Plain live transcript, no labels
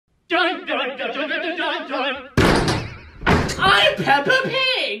I'm Peppa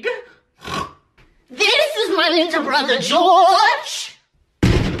Pig! This is my little brother George!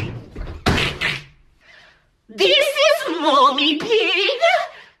 This is Mommy Pig!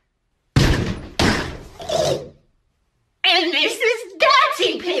 And this is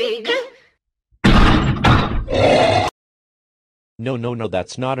Daddy Pig! No,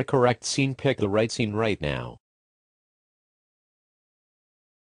 that's not a correct scene. Pick the right scene right now.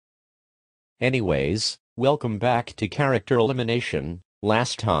 Anyways, welcome back to Character Elimination.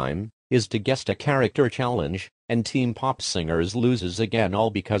 Last time is to guess a character challenge, and Team Pop Singers loses again,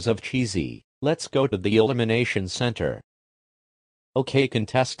 all because of Cheesy. Let's go to the Elimination Center. Okay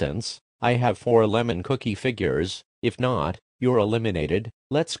contestants, I have 4 lemon cookie figures. If not, you're eliminated.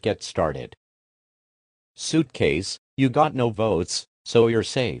 Let's get started. Suitcase, you got no votes, so you're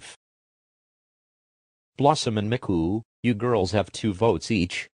safe. Blossom and Miku, you girls have 2 votes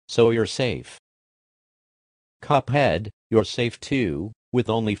each, so you're safe. Cuphead, you're safe too, with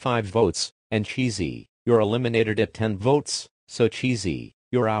only 5 votes, and Cheesy, you're eliminated at 10 votes, so Cheesy,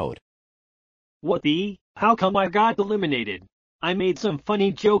 you're out. What the? How come I got eliminated? I made some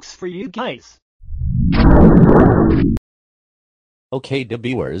funny jokes for you guys. Okay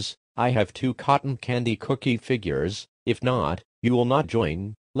viewers, I have 2 cotton candy cookie figures. If not, you will not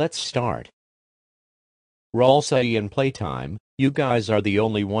join. Let's start. Ralsei and Playtime, you guys are the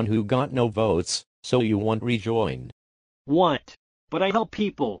only one who got no votes, so you won't rejoin. What? But I help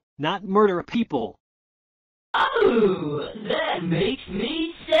people, not murder people. Oh, that makes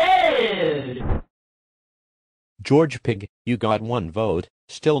me sad! George Pig, you got 1 vote,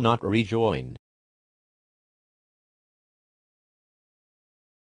 still not rejoin.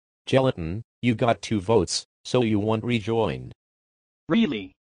 Gelatin, you got 2 votes, so you won't rejoin.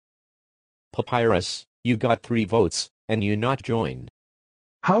 Really? Papyrus, you got 3 votes, and you not join.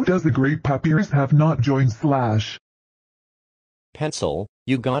 How does the great Papyrus have not joined Slash? Pencil,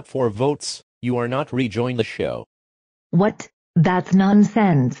 you got 4 votes, you are not rejoin the show. What? That's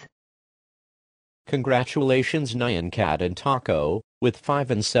nonsense. Congratulations Nyan Cat and Taco, with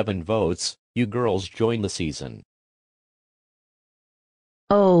 5 and 7 votes, you girls join the season.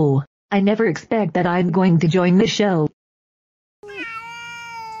 Oh, I never expect that I'm going to join the show.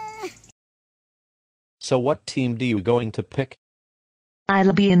 So what team do you going to pick?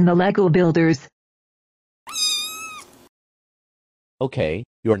 I'll be in the Lego Builders. Okay,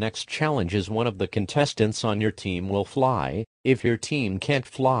 your next challenge is one of the contestants on your team will fly. If your team can't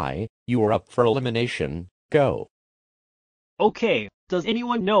fly, you are up for elimination. Go. Okay, does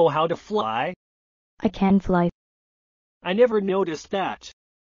anyone know how to fly? I can fly. I never noticed that.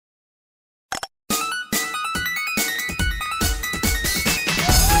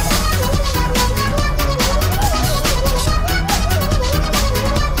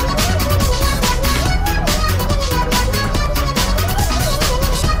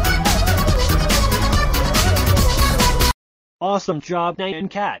 Awesome job, Nyan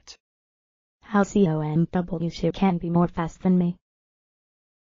Cat. How COMW can be more fast than me.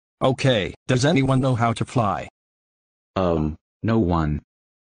 Okay, does anyone know how to fly? No one.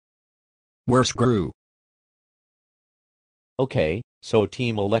 We're screwed. Okay, so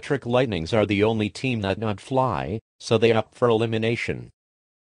Team Electric Lightnings are the only team that not fly, so they up for elimination.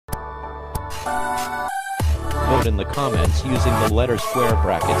 Vote in the comments using the letter square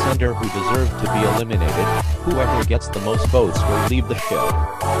brackets under who deserve to be eliminated. Whoever gets the most votes will leave the show.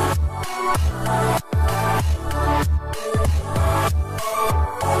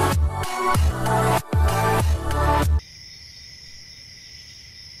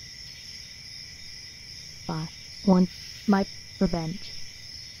 Five, one, my revenge.